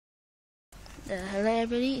Hello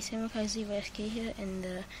everybody, it's SK here, and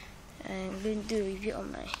I'm going to do a review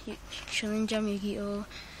on my Shonen Jump Yu-Gi-Oh!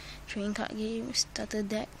 Trading card game starter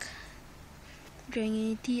deck. Dragon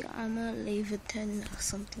Unity Armor Level 10 or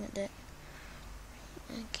something like that.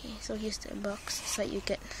 Okay, so here's the box. Inside you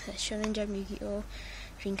get the Shonen Jump Yu-Gi-Oh!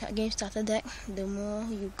 Trading card game starter deck. The more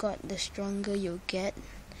you got, the stronger you'll get.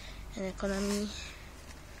 And economy.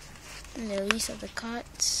 And the list of the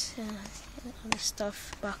cards. All the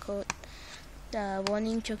stuff, barcode. The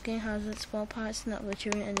warning, choking, hazard, small parts, not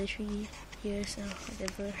maturing under 3 years or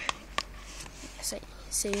whatever. It's like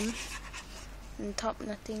same. On top,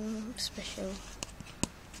 nothing special.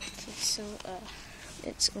 Okay, so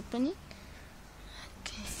let's open it.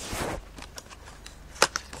 Okay.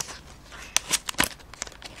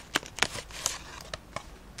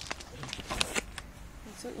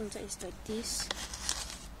 So inside is like this.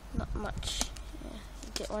 Not much. Yeah,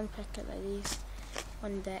 you get one packet like this,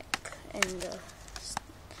 one deck, and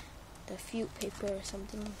the feud paper or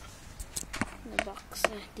something in the box.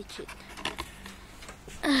 Digit.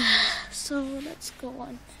 So let's go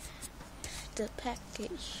on with the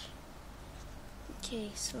package.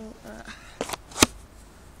 Okay, so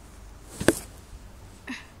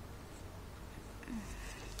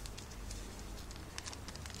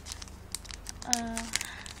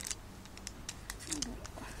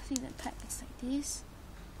see the pack is like this.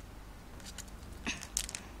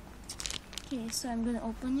 Okay, so I'm gonna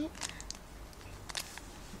open it.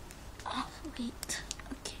 Oh, wait.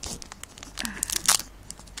 Okay.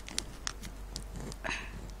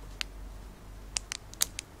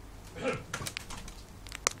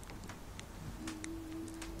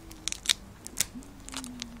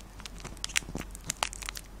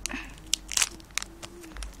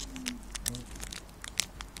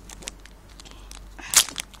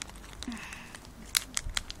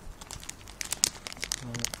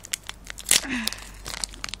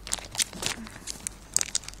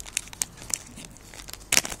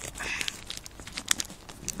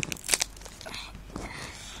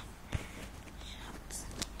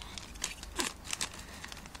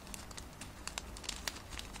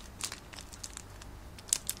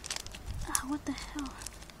 What the hell?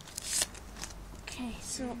 Okay,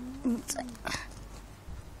 so inside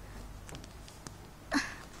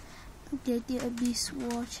the Abyss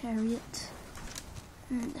War Chariot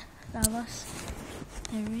and Lava's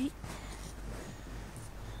Derrick,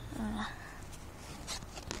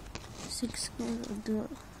 6 schools of the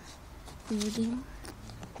building,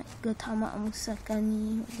 like Gautama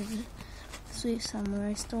Amusakani, whatever, Swift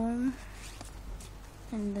Samurai Storm,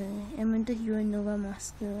 and the Emerald Nova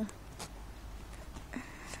Master.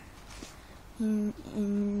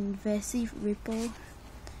 Invasive Ripple,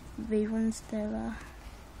 Raven Stella,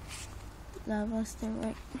 Lava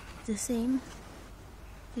Stella, the same.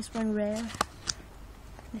 This one rare,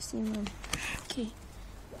 the same one. Okay.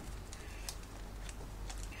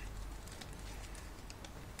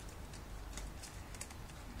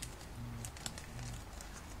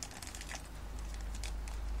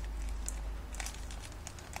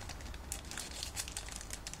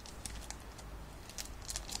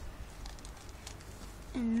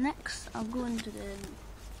 And next, I'll go into the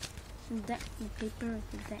deck, the paper of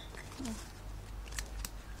the deck.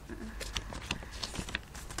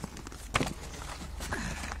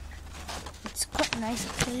 It's quite nice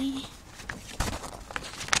actually.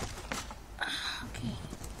 Okay,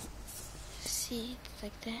 see, it's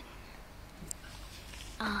like that.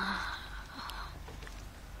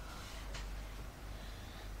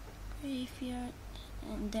 Graveyard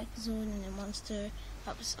and deck zone and a monster.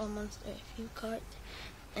 Ups all monster few card,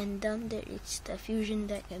 and down there it's the fusion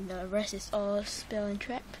deck, and the rest is all spell and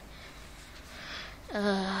trap.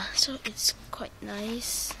 So it's quite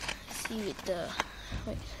nice. See with the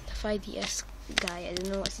 5DS guy, I don't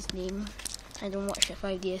know what's his name. I don't watch the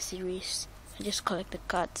 5DS series. I just collect the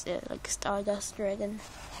cards, like Stardust Dragon.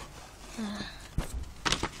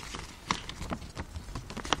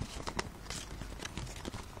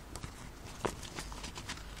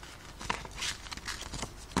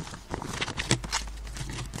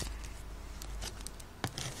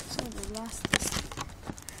 Last is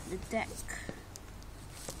the deck.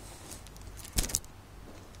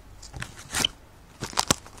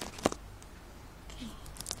 Okay,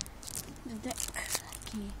 the deck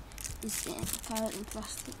is covered in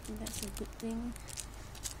plastic, and that's a good thing.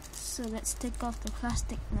 So let's take off the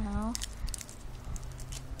plastic now.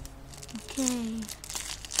 Okay,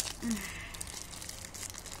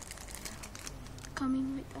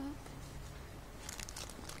 coming right up.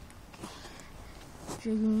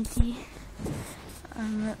 Dragon Unity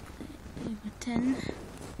Armor Level 10.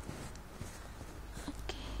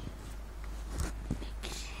 Okay.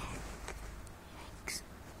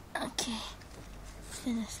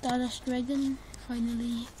 And a Stardust Dragon,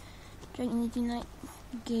 finally. Dragon Knight,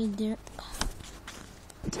 Gator.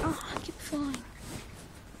 I keep falling.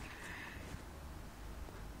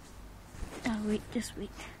 Wait, just wait.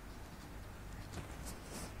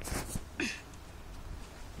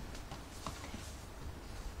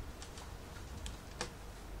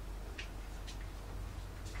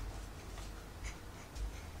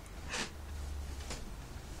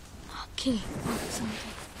 Okay,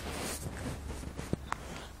 something.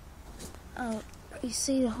 You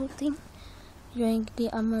see the whole thing? Drink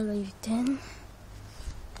the armor level 10.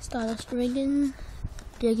 Stardust Dragon,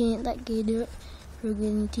 Dragon Knight Gator,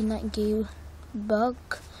 Dragon Knight Gale Bug,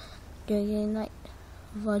 Dragon Knight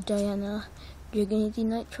Vajayana, Dragon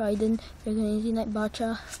Knight Trident, Dragon Knight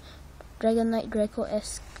Bacha, Dragon Knight Draco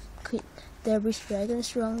S Quid, Debris Dragon,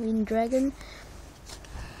 Strong Wind Dragon,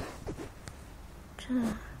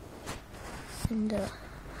 and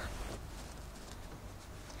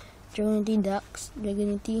Dragon Ducks,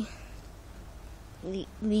 Dragon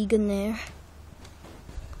Legionnaire,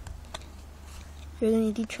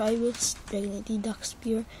 Dragon Tribus, Dragon Duck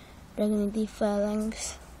Spear, Dragon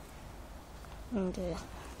Phalanx, and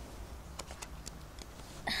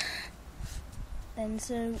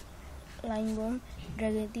Lancer Lineworm,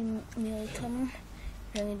 Dragon Militum,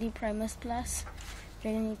 Dragon Primus Plus,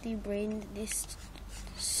 Dragon Brain Disc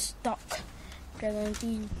Stock,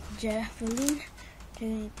 Dragon Javelin,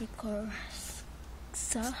 Dragon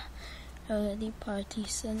Corsa, Dragon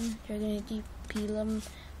Partisan, Dragon Pilum,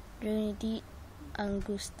 Dragon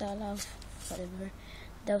Angustala, whatever,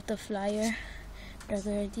 Delta Flyer,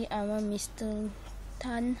 Dragon Armor Mr.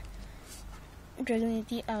 Tan, Dragon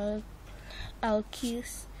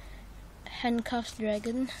Alkis, Handcuffs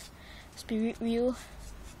Dragon, Spirit Wheel,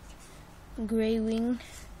 Grey Wing,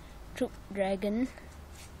 Troop Dragon,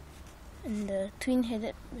 and the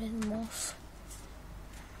Twin-Headed Moth,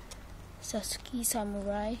 Sasuke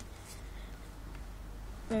Samurai,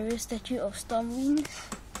 various Statue of Stormwind,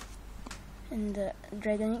 and the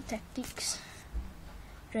Dragonic Tactics,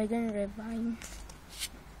 Dragon Ravine,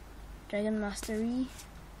 Dragon Mastery,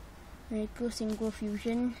 Miracle Synchro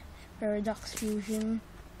Fusion, Paradox Fusion,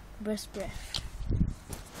 Burst Breath.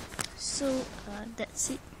 So that's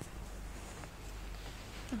it.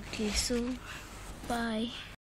 Okay, so bye.